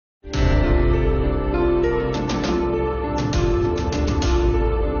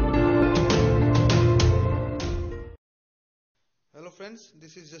friends,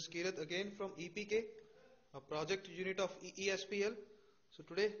 this is Jaskirat again from EPK, a project unit of EESPL. So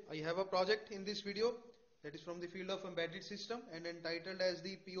today I have a project in this video that is from the field of embedded system and entitled as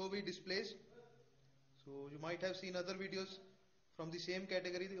the POV displays. So you might have seen other videos from the same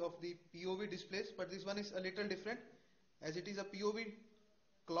category of the POV displays, but this one is a little different as it is a POV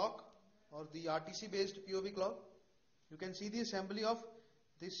clock or the RTC based POV clock. You can see the assembly of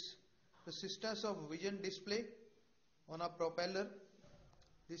this resistance of vision display on a propeller.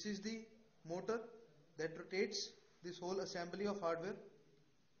 This is the motor that rotates this whole assembly of hardware.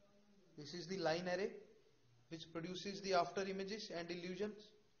 This is the line array which produces the after images and illusions,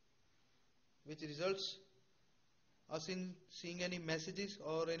 which results us in seeing any messages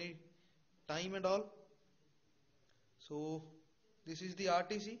or any time and all. So this is the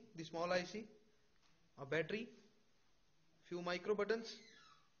RTC, the small IC, a battery, few micro buttons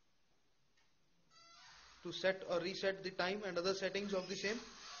to set or reset the time and other settings of the same.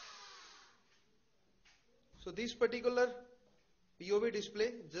 So this particular POV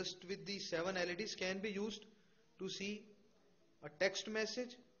display just with the 7 LEDs can be used to see a text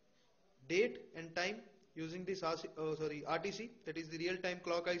message, date and time using this RTC, that is the real-time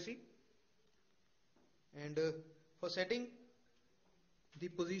clock IC. And for setting the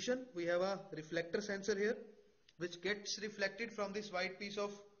position, we have a reflector sensor here which gets reflected from this white piece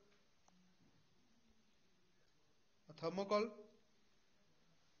of a thermocol.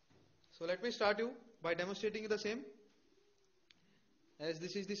 So let me start you by demonstrating the same, as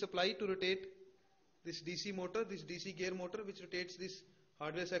this is the supply to rotate this DC motor, this DC gear motor which rotates this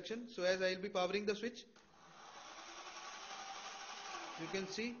hardware section. So as I will be powering the switch, you can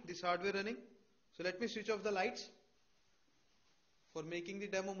see this hardware running. So let me switch off the lights for making the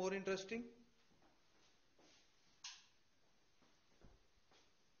demo more interesting.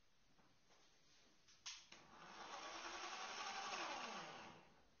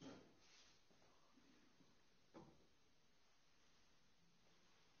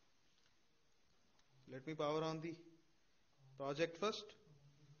 Let me power on the project first.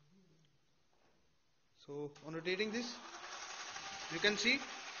 So on rotating this, you can see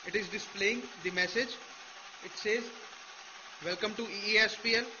it is displaying the message. It says welcome to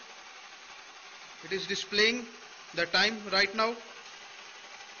EESPL. It is displaying the time right now.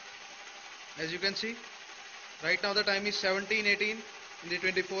 As you can see, right now the time is 17:18 in the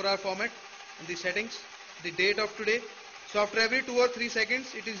 24-hour format. In the settings, the date of today. So after every 2 or 3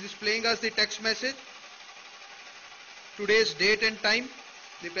 seconds, it is displaying us the text message, today's date and time,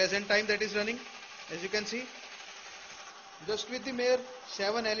 the present time that is running. As you can see, just with the mere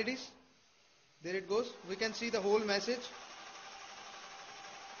 7 LEDs, there it goes. We can see the whole message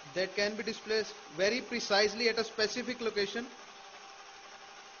that can be displayed very precisely at a specific location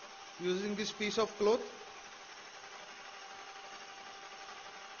using this piece of cloth.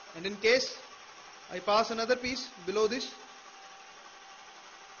 And in case I pass another piece below this,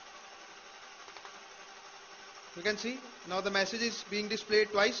 you can see now the message is being displayed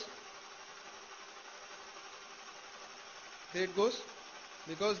twice. There it goes,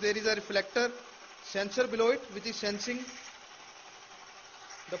 because there is a reflector sensor below it which is sensing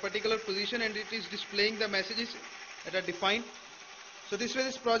the particular position and it is displaying the messages that are defined. So this way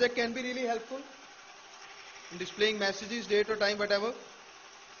this project can be really helpful in displaying messages, date or time, whatever.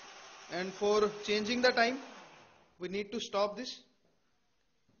 And for changing the time, we need to stop this,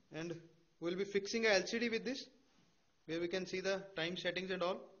 and we will be fixing a LCD with this where we can see the time settings and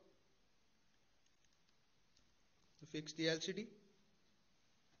all. To fix the LCD,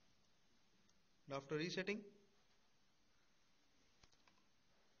 and after resetting,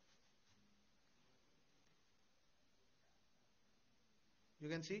 you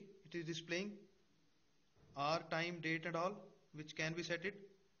can see it is displaying hour, time, date and all, which can be set it.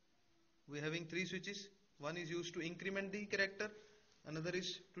 We are having 3 switches. One is used to increment the character, another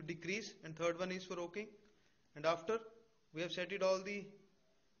is to decrease, and third one is for OK. And after we have set it all the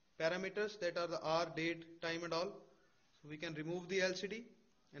parameters that are the hour, date, time and all, so we can remove the LCD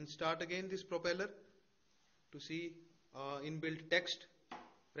and start again this propeller to see inbuilt text,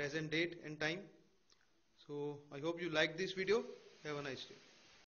 present date and time. So I hope you like this video. Have a nice day.